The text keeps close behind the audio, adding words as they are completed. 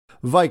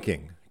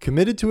Viking,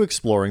 committed to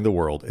exploring the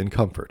world in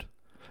comfort.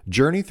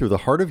 Journey through the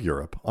heart of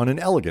Europe on an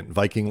elegant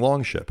Viking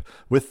longship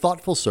with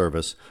thoughtful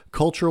service,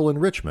 cultural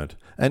enrichment,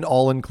 and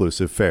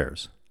all-inclusive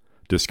fares.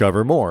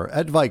 Discover more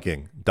at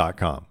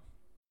Viking.com.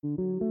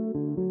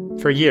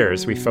 For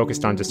years, we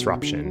focused on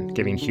disruption,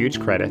 giving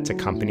huge credit to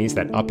companies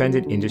that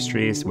upended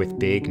industries with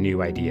big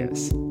new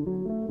ideas.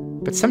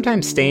 But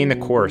sometimes staying the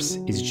course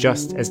is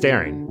just as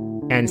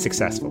daring and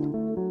successful.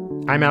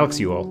 I'm Alex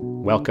Ewell.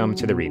 Welcome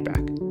to the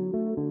Readback.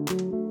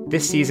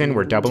 This season,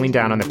 we're doubling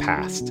down on the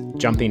past,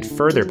 jumping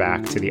further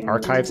back to the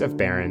archives of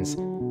Barron's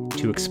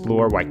to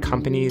explore why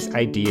companies,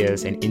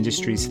 ideas, and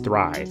industries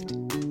thrived,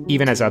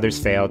 even as others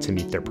failed to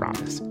meet their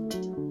promise.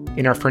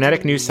 In our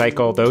frenetic news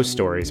cycle, those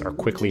stories are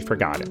quickly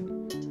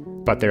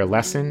forgotten, but their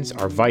lessons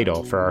are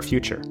vital for our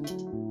future.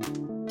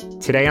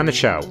 Today on the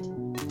show,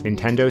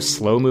 Nintendo's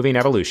slow-moving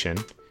evolution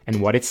and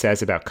what it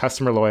says about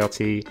customer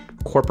loyalty,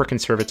 corporate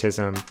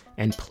conservatism,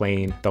 and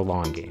playing the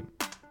long game.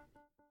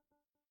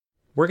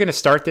 We're going to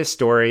start this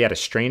story at a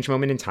strange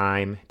moment in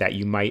time that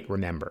you might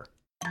remember.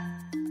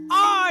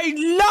 I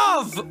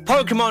love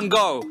Pokemon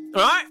Go,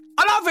 right?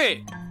 I love it!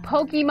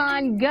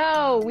 Pokemon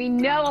Go. We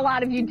know a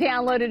lot of you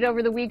downloaded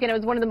over the weekend. It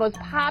was one of the most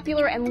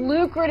popular and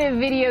lucrative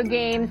video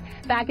games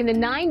back in the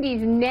 90s.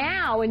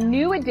 Now, a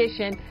new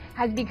edition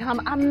has become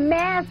a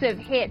massive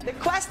hit. The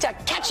quest to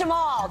catch them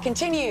all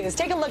continues.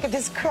 Take a look at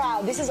this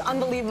crowd. This is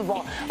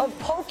unbelievable. Of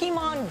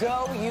Pokemon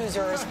Go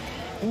users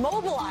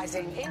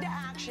mobilizing into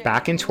action.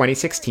 Back in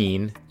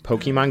 2016,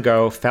 Pokemon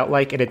Go felt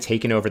like it had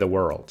taken over the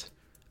world.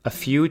 A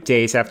few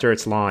days after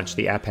its launch,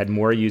 the app had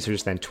more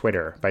users than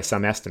Twitter by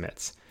some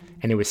estimates,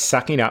 and it was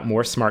sucking up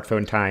more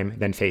smartphone time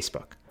than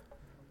Facebook.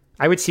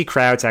 I would see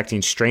crowds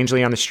acting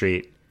strangely on the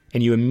street,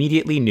 and you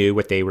immediately knew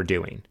what they were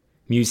doing.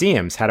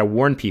 Museums had to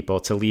warn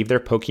people to leave their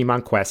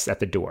Pokemon quests at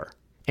the door,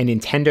 and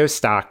Nintendo's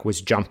stock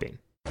was jumping.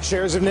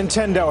 Shares of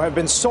Nintendo have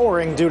been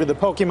soaring due to the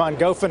Pokemon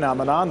Go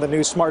phenomenon. The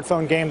new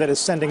smartphone game that is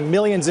sending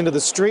millions into the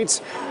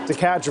streets to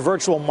catch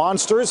virtual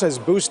monsters has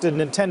boosted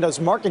Nintendo's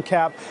market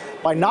cap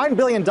by $9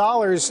 billion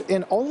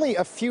in only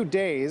a few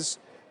days.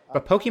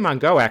 But Pokemon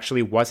Go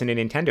actually wasn't a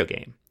Nintendo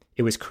game.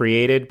 It was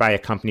created by a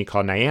company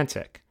called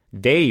Niantic.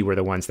 They were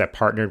the ones that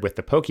partnered with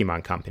the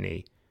Pokemon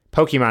company.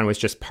 Pokemon was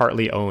just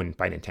partly owned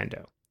by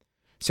Nintendo.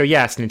 So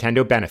yes,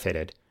 Nintendo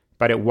benefited,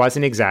 but it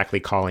wasn't exactly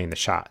calling the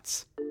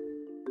shots.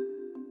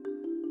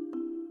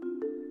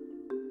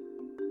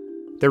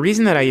 The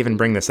reason that I even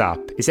bring this up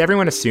is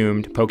everyone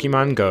assumed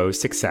Pokemon Go's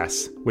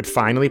success would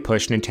finally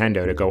push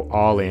Nintendo to go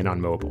all in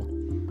on mobile.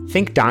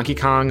 Think Donkey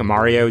Kong,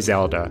 Mario,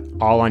 Zelda,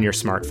 all on your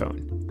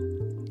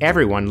smartphone.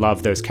 Everyone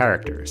loved those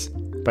characters,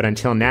 but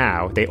until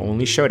now, they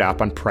only showed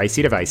up on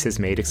pricey devices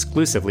made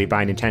exclusively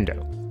by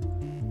Nintendo.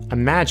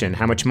 Imagine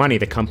how much money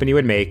the company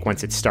would make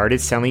once it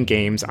started selling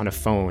games on a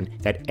phone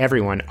that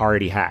everyone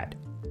already had.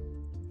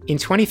 In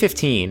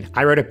 2015,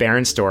 I wrote a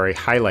Barron's story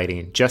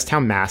highlighting just how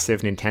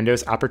massive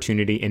Nintendo's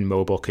opportunity in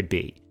mobile could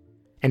be.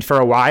 And for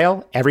a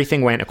while,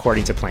 everything went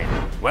according to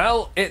plan.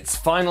 Well, it's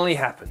finally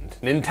happened.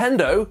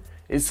 Nintendo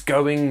is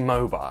going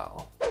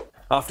mobile.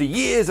 After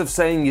years of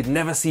saying you'd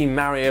never see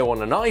Mario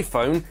on an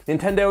iPhone,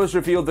 Nintendo has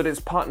revealed that it's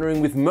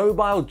partnering with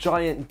mobile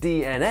giant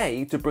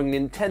DeNA to bring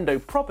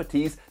Nintendo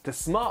properties to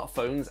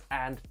smartphones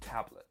and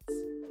tablets.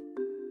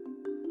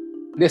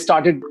 They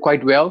started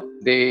quite well.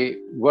 They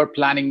were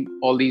planning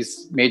all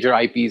these major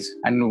IPs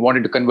and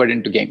wanted to convert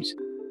into games.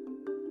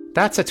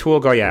 That's Atul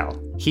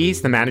Goyal.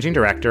 He's the managing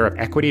director of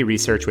equity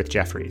research with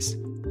Jefferies.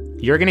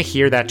 You're going to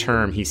hear that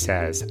term, he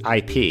says,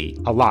 IP,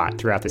 a lot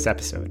throughout this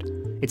episode.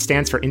 It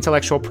stands for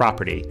intellectual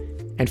property,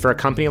 and for a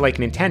company like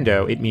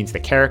Nintendo, it means the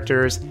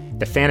characters,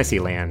 the fantasy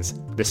lands,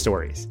 the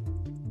stories.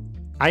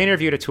 I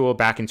interviewed Atul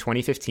back in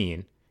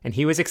 2015, and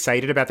he was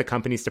excited about the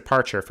company's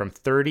departure from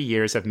 30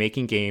 years of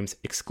making games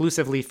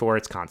exclusively for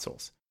its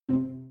consoles.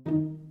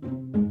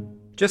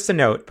 Just a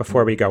note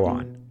before we go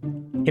on.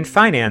 In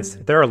finance,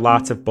 there are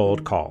lots of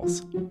bold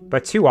calls,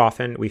 but too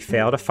often we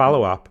fail to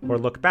follow up or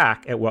look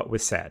back at what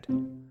was said.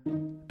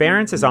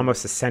 Barron's is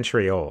almost a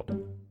century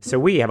old, so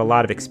we have a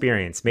lot of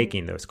experience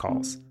making those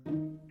calls.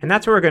 And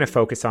that's what we're going to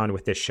focus on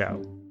with this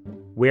show.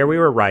 Where we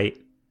were right,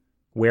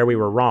 where we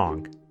were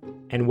wrong,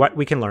 and what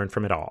we can learn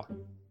from it all.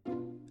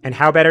 And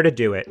how better to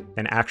do it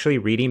than actually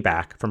reading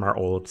back from our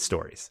old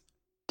stories.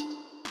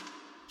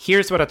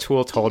 Here's what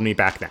Atul told me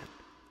back then.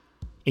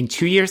 In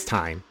 2 years'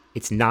 time,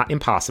 it's not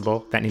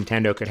impossible that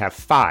Nintendo could have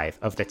 5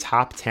 of the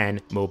top 10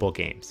 mobile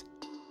games.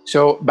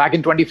 So back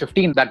in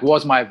 2015, that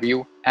was my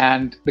view,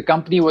 and the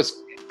company was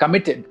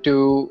committed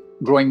to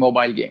growing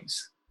mobile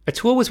games.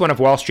 Atul was one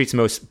of Wall Street's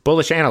most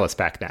bullish analysts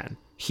back then.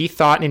 He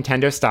thought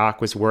Nintendo stock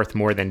was worth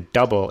more than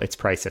double its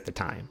price at the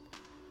time.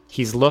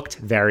 He's looked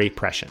very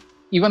prescient.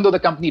 Even though the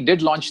company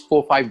did launch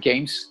 4 or 5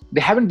 games,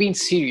 they haven't been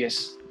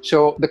serious.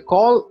 So the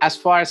call, as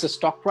far as the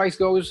stock price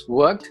goes,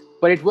 worked,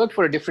 but it worked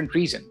for a different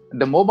reason.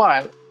 The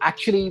mobile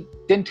actually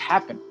didn't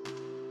happen.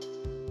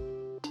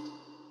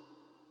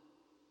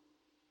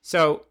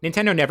 So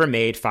Nintendo never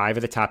made 5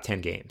 of the top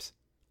 10 games,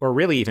 or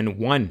really even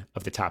 1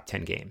 of the top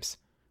 10 games.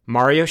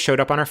 Mario showed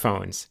up on our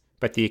phones,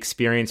 but the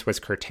experience was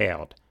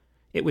curtailed.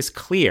 it was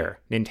clear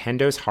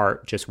Nintendo's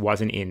heart just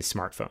wasn't in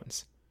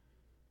smartphones.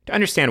 To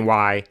understand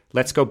why,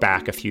 let's go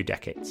back a few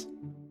decades.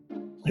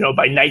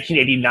 By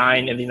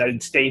 1989 in the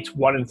United States,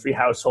 1 in 3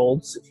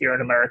 households here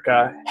in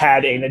America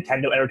had a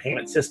Nintendo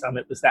Entertainment System.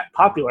 It was that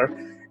popular,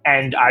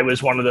 and I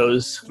was one of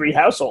those 3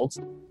 households.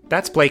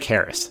 That's Blake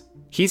Harris.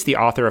 He's the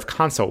author of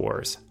Console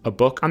Wars, a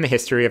book on the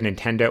history of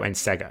Nintendo and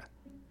Sega,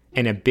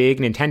 and a big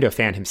Nintendo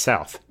fan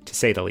himself, to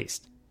say the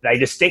least. I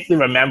distinctly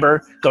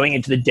remember going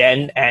into the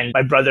den and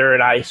my brother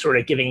and I sort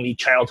of giving the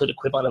childhood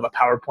equivalent of a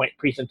PowerPoint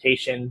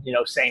presentation,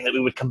 saying that we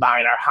would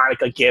combine our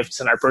Hanukkah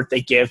gifts and our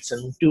birthday gifts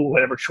and do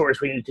whatever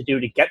chores we needed to do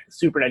to get the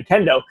Super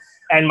Nintendo.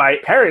 And my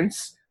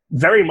parents,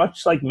 very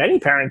much like many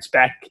parents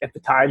back at the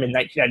time in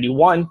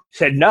 1991,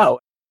 said no.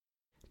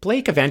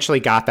 Blake eventually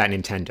got that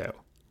Nintendo,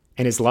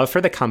 and his love for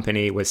the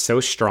company was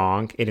so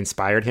strong it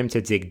inspired him to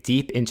dig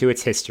deep into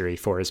its history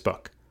for his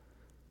book.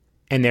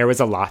 And there was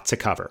a lot to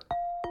cover.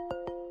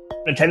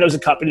 Nintendo's a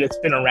company that's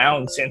been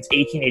around since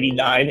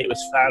 1889. It was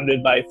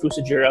founded by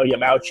Fusajiro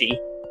Yamauchi.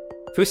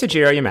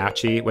 Fusajiro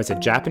Yamauchi was a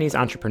Japanese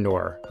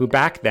entrepreneur who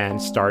back then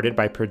started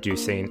by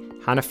producing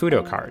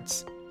Hanafudo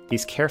cards,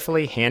 these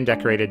carefully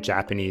hand-decorated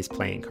Japanese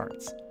playing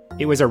cards.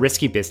 It was a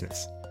risky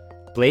business.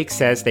 Blake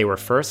says they were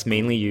first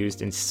mainly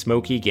used in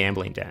smoky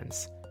gambling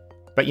dens.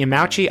 But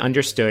Yamauchi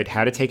understood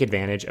how to take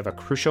advantage of a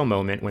crucial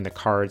moment when the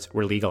cards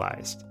were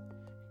legalized.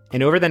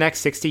 And over the next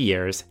 60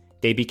 years,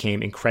 they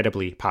became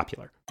incredibly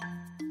popular.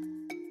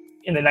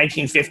 In the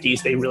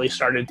 1950s, they really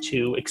started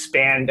to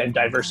expand and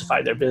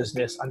diversify their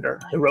business under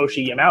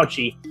Hiroshi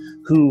Yamauchi,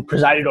 who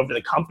presided over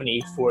the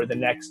company for the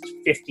next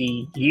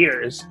 50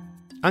 years.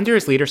 Under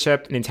his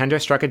leadership,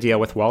 Nintendo struck a deal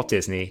with Walt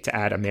Disney to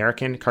add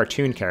American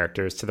cartoon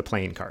characters to the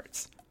playing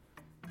cards.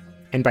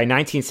 And by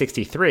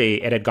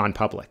 1963, it had gone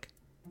public.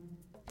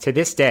 To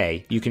this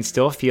day, you can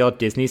still feel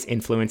Disney's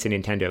influence in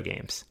Nintendo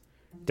games.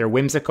 They're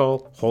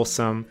whimsical,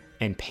 wholesome,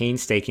 and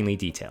painstakingly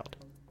detailed.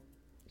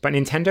 But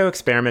Nintendo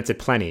experimented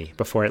plenty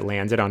before it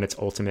landed on its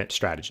ultimate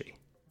strategy.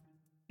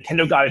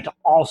 Nintendo got into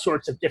all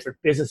sorts of different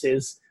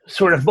businesses,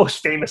 sort of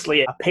most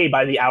famously a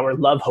pay-by-the-hour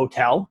love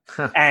hotel.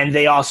 And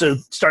they also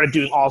started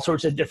doing all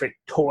sorts of different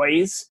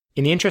toys.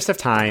 In the interest of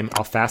time,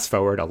 I'll fast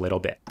forward a little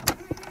bit.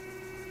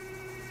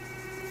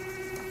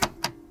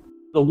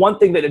 The one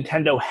thing that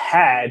Nintendo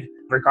had,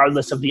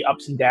 regardless of the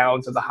ups and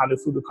downs of the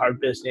Hanafudo card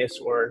business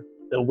or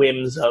the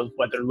whims of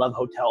whether love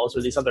hotels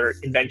or these other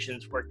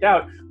inventions worked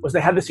out, was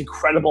they had this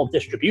incredible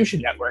distribution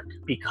network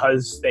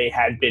because they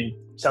had been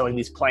selling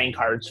these playing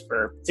cards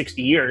for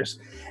 60 years.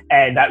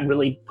 And that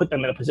really put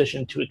them in a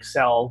position to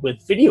excel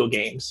with video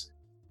games.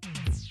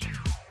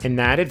 And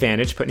that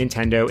advantage put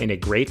Nintendo in a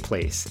great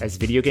place as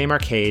video game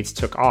arcades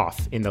took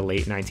off in the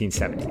late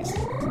 1970s.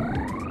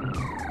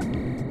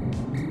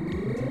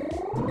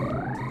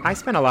 I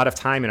spent a lot of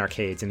time in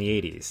arcades in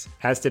the 80s,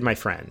 as did my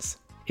friends.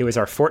 It was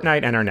our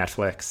Fortnite and our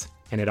Netflix,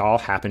 and it all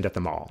happened at the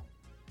mall.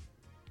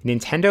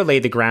 Nintendo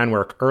laid the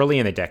groundwork early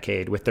in the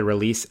decade with the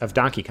release of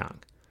Donkey Kong.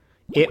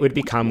 It would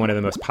become one of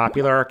the most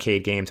popular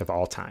arcade games of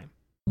all time.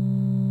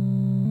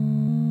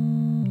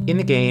 In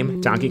the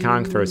game, Donkey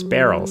Kong throws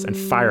barrels and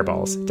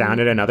fireballs down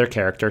at another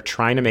character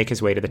trying to make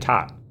his way to the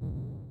top.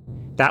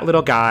 That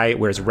little guy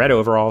wears red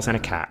overalls and a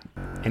cap,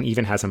 and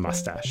even has a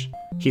mustache.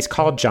 He's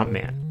called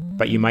Jumpman,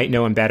 but you might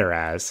know him better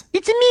as...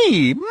 It's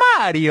me,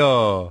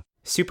 Mario!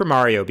 Super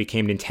Mario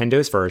became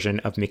Nintendo's version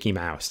of Mickey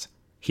Mouse.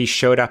 He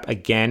showed up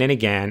again and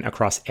again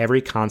across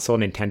every console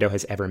Nintendo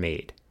has ever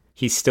made.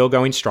 He's still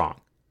going strong,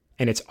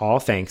 and it's all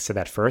thanks to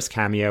that first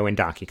cameo in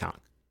Donkey Kong.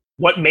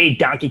 What made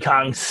Donkey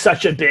Kong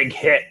such a big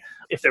hit?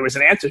 If there was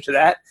an answer to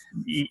that,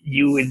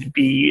 you would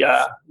be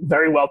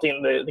very wealthy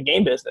in the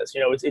game business.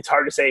 It's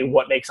hard to say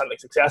what makes something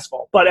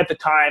successful. But at the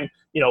time,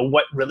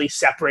 what really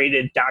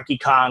separated Donkey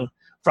Kong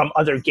from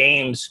other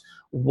games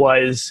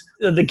was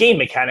the game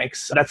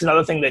mechanics. That's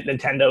another thing that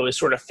Nintendo is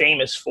sort of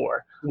famous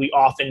for. We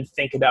often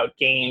think about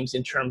games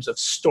in terms of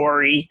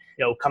story,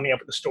 coming up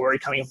with the story,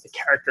 coming up with the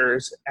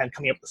characters, and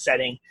coming up with the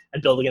setting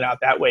and building it out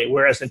that way.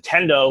 Whereas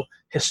Nintendo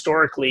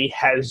historically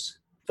has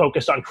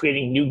focused on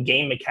creating new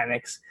game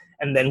mechanics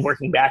and then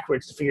working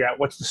backwards to figure out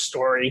what's the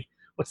story,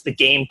 what's the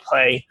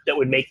gameplay that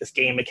would make this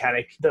game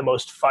mechanic the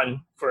most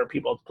fun for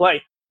people to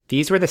play.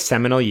 These were the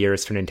seminal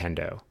years for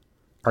Nintendo.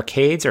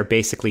 Arcades are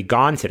basically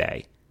gone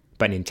today,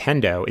 but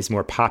Nintendo is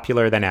more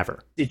popular than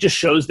ever. It just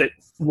shows that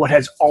what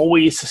has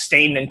always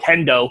sustained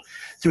Nintendo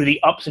through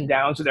the ups and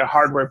downs of their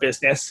hardware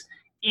business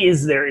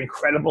is their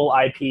incredible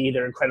IP,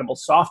 their incredible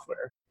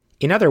software.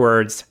 In other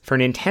words, for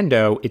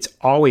Nintendo, it's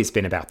always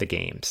been about the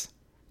games.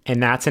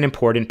 And that's an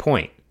important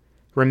point.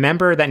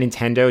 Remember that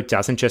Nintendo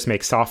doesn't just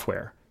make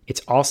software. It's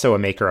also a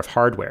maker of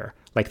hardware,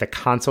 like the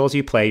consoles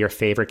you play your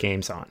favorite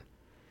games on.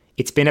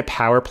 It's been a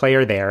power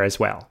player there as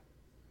well.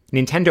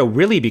 Nintendo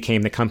really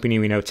became the company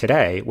we know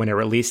today when it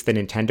released the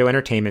Nintendo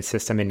Entertainment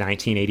System in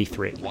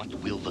 1983. What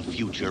will the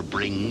future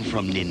bring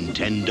from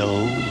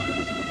Nintendo?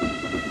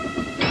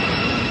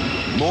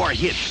 More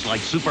hits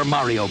like Super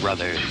Mario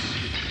Brothers.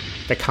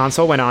 The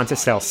console went on to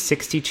sell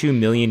 62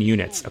 million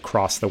units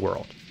across the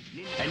world.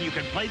 and you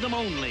can play them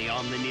only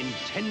on the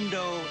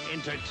Nintendo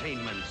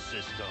Entertainment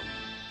System.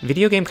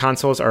 Video game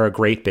consoles are a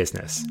great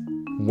business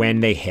when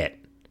they hit.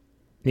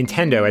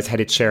 Nintendo has had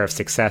its share of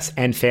success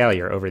and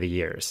failure over the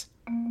years.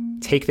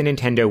 Take the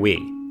Nintendo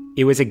Wii.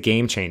 It was a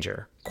game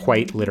changer,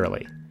 quite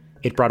literally.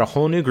 It brought a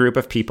whole new group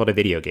of people to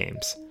video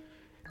games.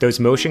 Those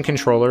motion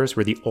controllers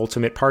were the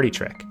ultimate party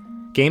trick.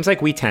 Games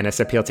like Wii Tennis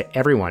appealed to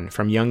everyone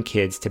from young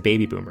kids to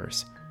baby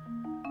boomers.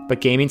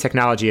 But gaming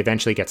technology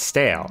eventually gets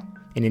stale,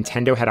 and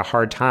Nintendo had a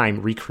hard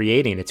time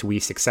recreating its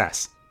Wii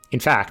success. In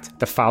fact,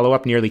 the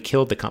follow-up nearly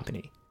killed the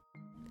company.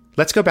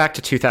 Let's go back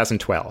to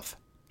 2012.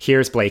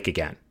 Here's Blake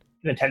again.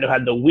 Nintendo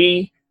had the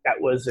Wii. That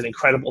was an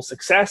incredible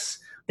success.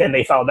 Then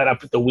they followed that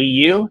up with the Wii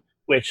U,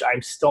 which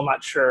I'm still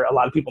not sure a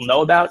lot of people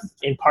know about.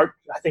 In part,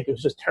 I think it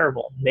was just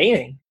terrible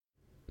naming.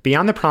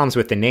 Beyond the problems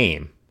with the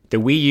name, the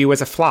Wii U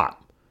was a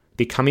flop,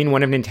 becoming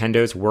one of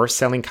Nintendo's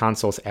worst-selling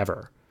consoles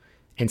ever,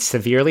 and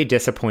severely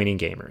disappointing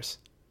gamers.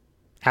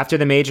 After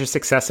the major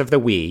success of the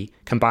Wii,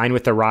 combined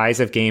with the rise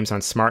of games on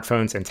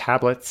smartphones and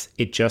tablets,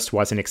 it just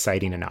wasn't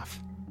exciting enough.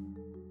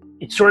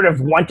 It sort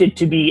of wanted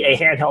to be a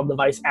handheld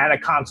device and a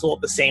console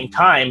at the same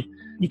time.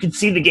 You could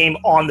see the game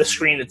on the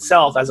screen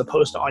itself as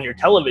opposed to on your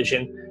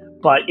television,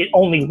 but it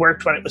only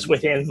worked when it was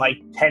within like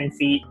 10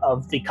 feet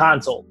of the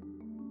console.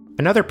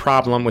 Another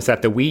problem was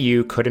that the Wii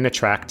U couldn't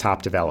attract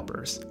top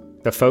developers,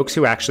 the folks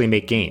who actually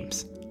make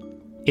games.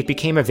 It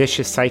became a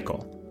vicious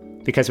cycle,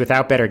 because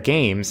without better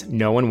games,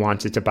 no one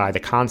wanted to buy the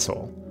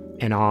console,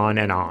 and on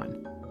and on.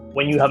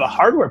 When you have a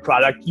hardware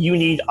product, you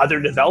need other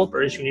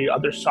developers, you need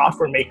other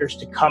software makers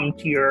to come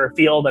to your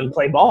field and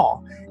play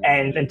ball.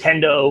 And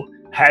Nintendo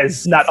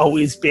has not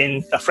always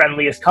been the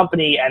friendliest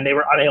company, and they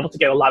were unable to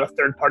get a lot of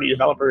third-party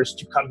developers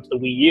to come to the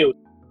Wii U.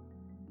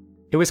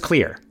 It was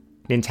clear.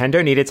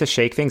 Nintendo needed to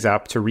shake things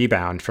up to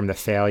rebound from the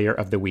failure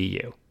of the Wii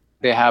U.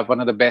 They have one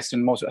of the best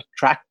and most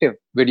attractive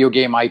video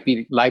game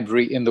IP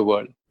library in the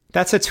world.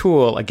 That's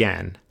Atul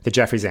again, the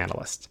Jefferies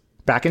analyst.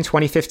 Back in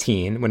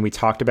 2015, when we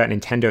talked about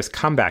Nintendo's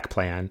comeback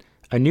plan,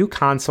 a new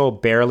console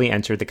barely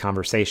entered the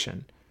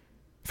conversation.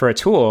 For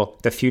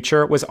Atul, the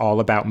future was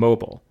all about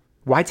mobile.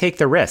 Why take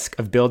the risk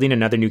of building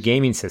another new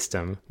gaming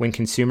system when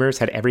consumers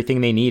had everything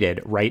they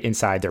needed right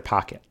inside their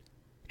pocket?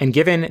 And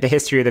given the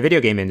history of the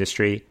video game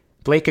industry,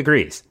 Blake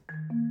agrees.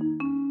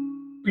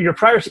 Your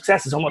prior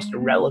success is almost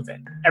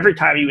irrelevant. Every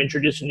time you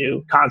introduce a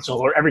new console,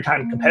 or every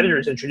time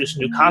competitors introduce a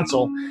new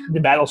console, the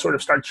battle sort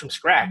of starts from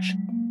scratch.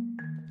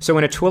 So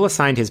when Atul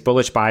assigned his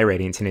bullish buy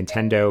rating to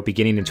Nintendo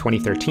beginning in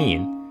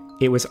 2013,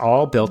 it was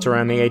all built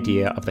around the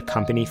idea of the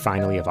company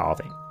finally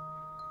evolving.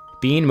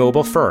 Being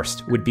mobile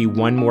first would be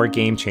one more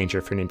game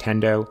changer for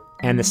Nintendo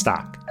and the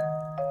stock.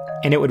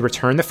 And it would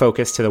return the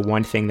focus to the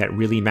one thing that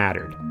really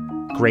mattered: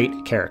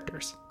 great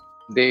characters.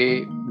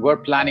 They were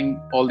planning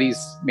all these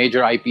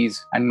major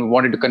IPs and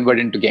wanted to convert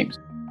into games.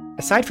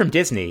 Aside from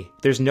Disney,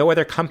 there's no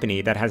other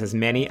company that has as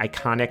many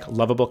iconic,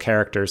 lovable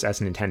characters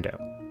as Nintendo.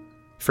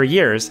 For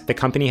years, the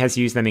company has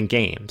used them in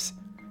games,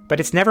 but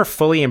it's never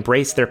fully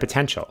embraced their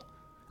potential.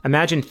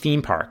 Imagine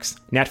theme parks,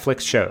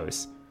 Netflix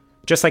shows,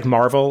 just like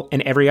Marvel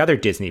and every other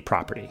Disney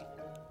property.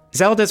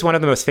 Zelda is one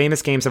of the most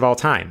famous games of all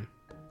time.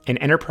 An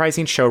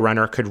enterprising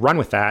showrunner could run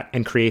with that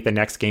and create the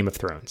next Game of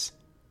Thrones.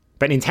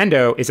 But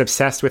Nintendo is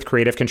obsessed with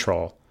creative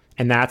control,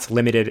 and that's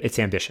limited its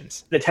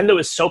ambitions. Nintendo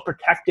is so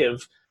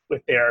protective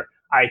with their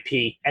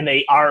IP, and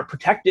they are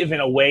protective in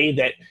a way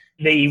that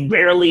they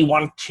rarely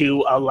want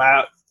to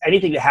allow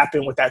anything to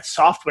happen with that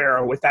software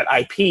or with that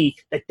IP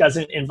that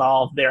doesn't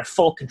involve their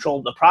full control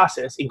of the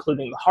process,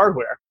 including the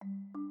hardware.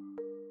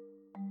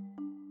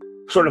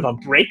 Sort of a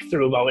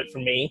breakthrough moment for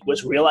me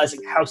was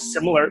realizing how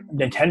similar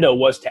Nintendo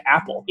was to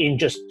Apple in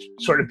just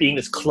sort of being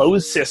this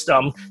closed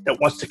system that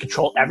wants to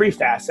control every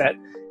facet.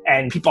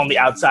 And people on the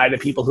outside, the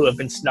people who have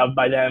been snubbed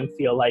by them,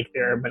 feel like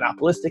they're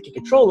monopolistic and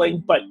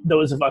controlling. But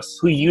those of us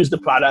who use the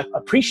product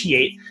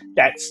appreciate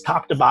that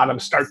top to bottom,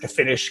 start to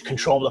finish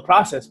control of the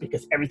process,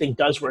 because everything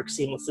does work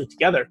seamlessly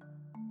together.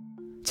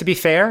 To be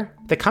fair,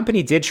 the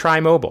company did try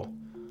mobile.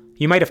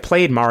 You might have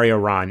played Mario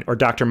Run or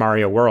Dr.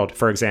 Mario World,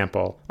 for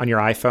example, on your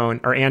iPhone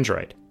or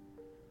Android.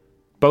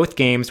 Both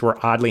games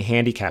were oddly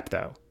handicapped,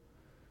 though.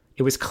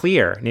 It was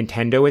clear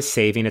Nintendo was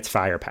saving its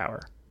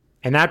firepower.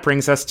 And that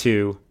brings us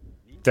to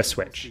the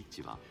Switch.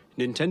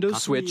 Nintendo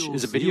Switch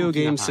is a video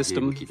game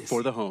system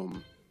for the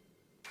home.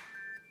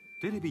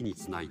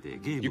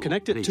 You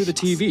connect it to the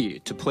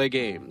TV to play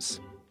games.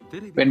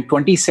 When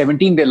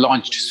 2017 they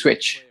launched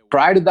Switch.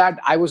 Prior to that,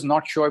 I was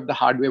not sure if the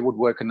hardware would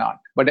work or not.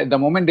 But at the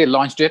moment they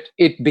launched it,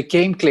 it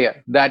became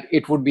clear that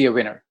it would be a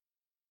winner.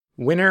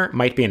 Winner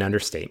might be an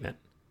understatement.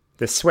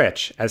 The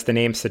Switch, as the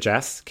name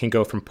suggests, can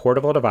go from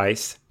portable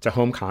device to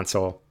home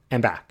console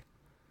and back.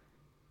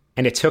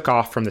 And it took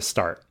off from the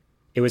start.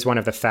 It was one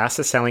of the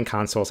fastest selling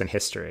consoles in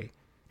history,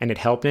 and it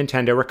helped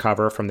Nintendo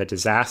recover from the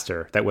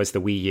disaster that was the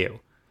Wii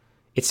U.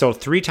 It sold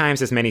 3 times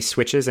as many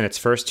Switches in its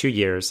first 2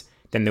 years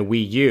than the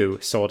Wii U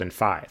sold in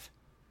 5.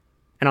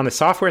 And on the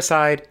software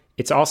side,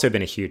 it's also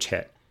been a huge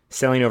hit,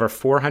 selling over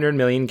 400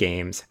 million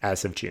games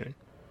as of June.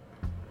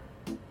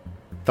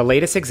 The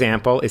latest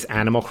example is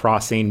Animal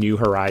Crossing: New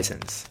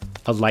Horizons,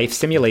 a life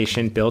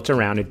simulation built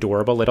around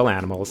adorable little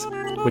animals,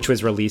 which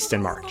was released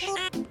in March.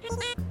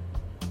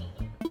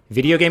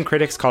 Video game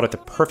critics called it the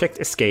perfect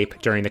escape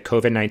during the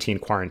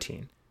COVID-19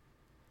 quarantine.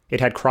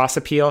 It had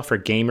cross-appeal for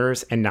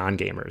gamers and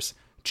non-gamers,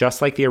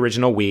 just like the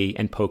original Wii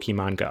and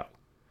Pokemon Go.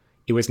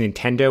 It was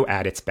Nintendo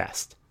at its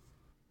best.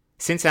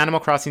 Since Animal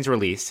Crossing's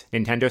release,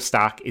 Nintendo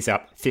stock is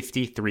up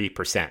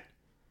 53%.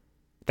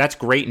 That's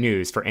great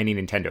news for any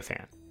Nintendo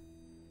fan.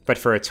 But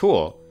for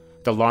Atul,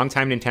 the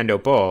longtime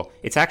Nintendo bull,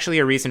 it's actually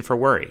a reason for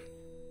worry.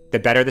 The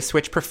better the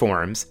Switch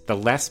performs, the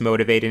less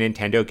motivated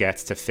Nintendo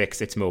gets to fix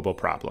its mobile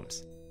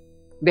problems.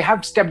 They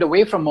have stepped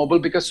away from mobile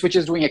because Switch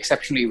is doing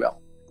exceptionally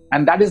well.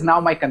 And that is now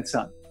my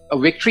concern. A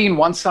victory in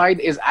one side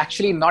is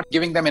actually not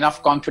giving them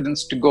enough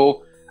confidence to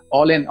go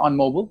all in on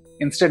mobile.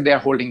 Instead, they're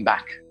holding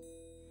back.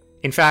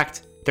 In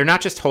fact, they're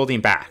not just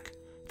holding back.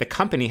 The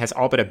company has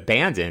all but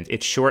abandoned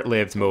its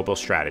short-lived mobile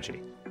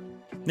strategy.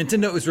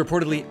 Nintendo is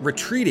reportedly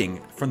retreating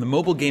from the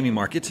mobile gaming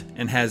market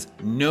and has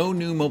no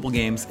new mobile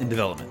games in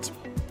development.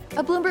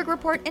 A Bloomberg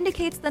report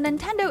indicates that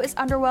Nintendo is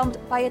underwhelmed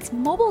by its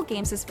mobile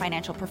games'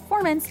 financial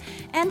performance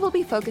and will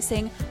be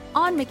focusing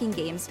on making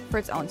games for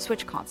its own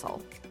Switch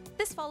console.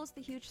 This follows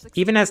the huge success.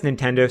 Even as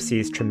Nintendo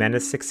sees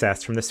tremendous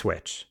success from the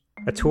Switch,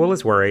 Atul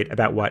is worried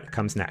about what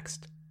comes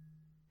next.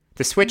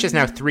 The Switch is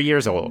now 3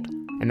 years old,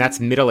 and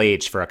that's middle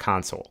age for a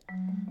console.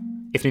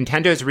 If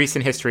Nintendo's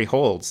recent history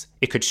holds,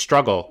 it could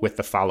struggle with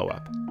the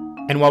follow-up.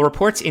 And while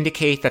reports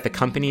indicate that the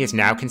company is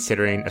now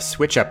considering a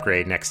Switch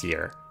upgrade next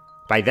year,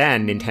 by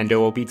then, Nintendo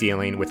will be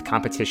dealing with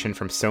competition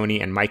from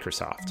Sony and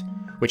Microsoft,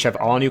 which have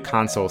all new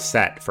consoles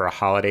set for a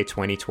holiday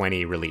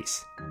 2020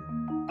 release.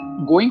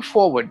 Going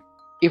forward,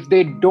 if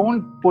they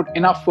don't put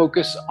enough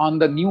focus on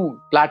the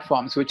new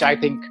platforms, which I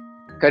think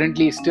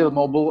currently is still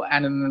mobile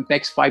and in the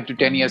next 5 to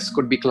 10 years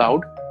could be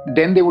cloud,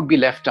 then they would be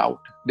left out,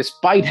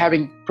 despite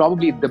having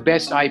probably the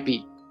best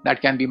IP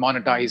that can be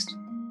monetized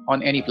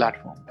on any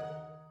platform.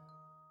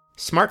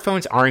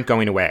 Smartphones aren't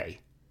going away,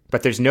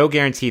 but there's no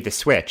guarantee the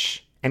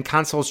Switch, and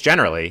consoles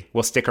generally,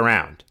 will stick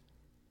around.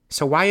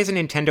 So why isn't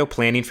Nintendo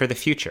planning for the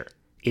future?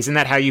 Isn't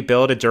that how you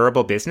build a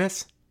durable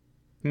business?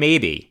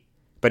 Maybe,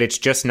 but it's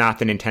just not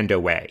the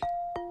Nintendo way.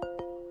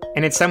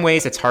 And in some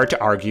ways, it's hard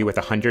to argue with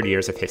 100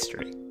 years of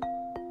history.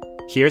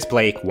 Here's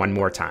Blake one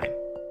more time.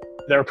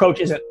 Their approach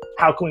isn't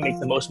how can we make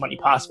the most money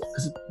possible,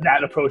 because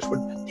that approach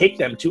would take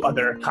them to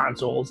other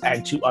consoles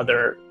and to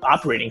other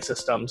operating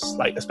systems,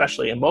 like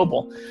especially in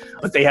mobile.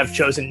 But they have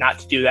chosen not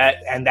to do that,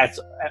 and that's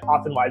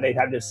often why they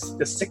have this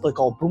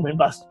cyclical boom and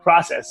bust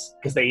process,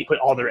 because they put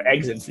all their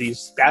eggs into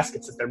these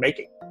baskets that they're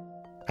making.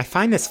 I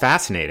find this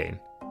fascinating,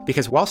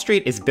 because Wall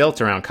Street is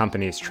built around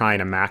companies trying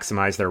to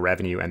maximize their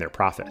revenue and their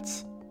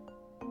profits.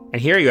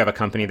 And here you have a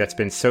company that's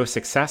been so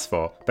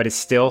successful, but is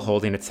still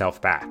holding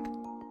itself back.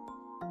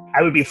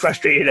 I would be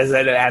frustrated as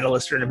an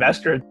analyst or an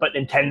investor, but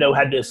Nintendo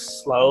had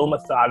this slow,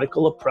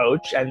 methodical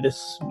approach and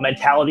this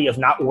mentality of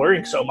not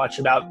worrying so much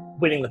about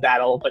winning the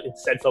battle, but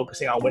instead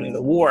focusing on winning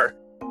the war.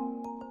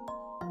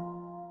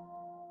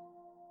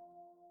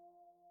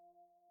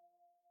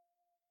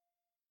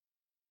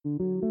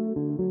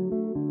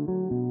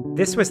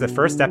 This was the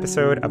first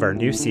episode of our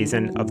new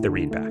season of The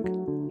Readback.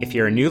 If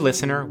you're a new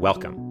listener,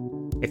 welcome.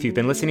 If you've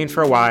been listening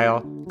for a while,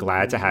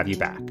 glad to have you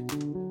back.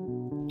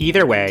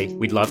 Either way,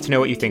 we'd love to know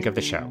what you think of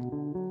the show.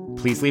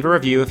 Please leave a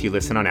review if you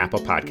listen on Apple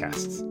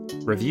Podcasts.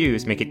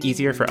 Reviews make it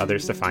easier for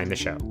others to find the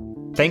show.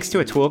 Thanks to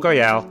Atul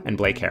Goyal and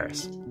Blake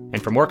Harris.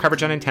 And for more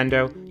coverage on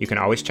Nintendo, you can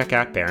always check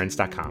out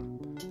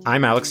Barron's.com.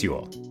 I'm Alex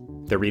Ewell.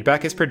 The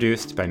Readback is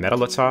produced by Meta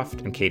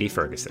Lutzoft and Katie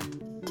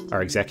Ferguson.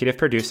 Our executive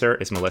producer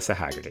is Melissa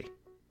Haggerty.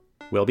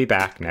 We'll be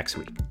back next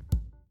week.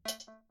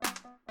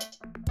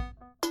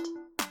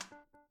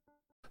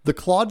 The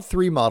Claude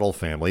 3 model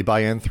family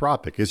by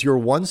Anthropic is your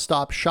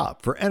one-stop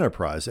shop for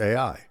enterprise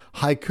AI.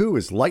 Haiku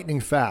is lightning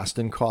fast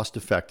and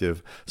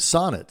cost-effective,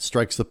 Sonnet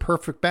strikes the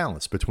perfect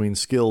balance between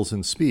skills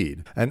and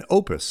speed, and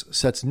Opus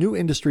sets new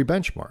industry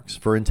benchmarks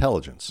for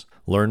intelligence.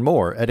 Learn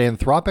more at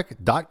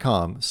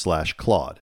anthropic.com/Claude.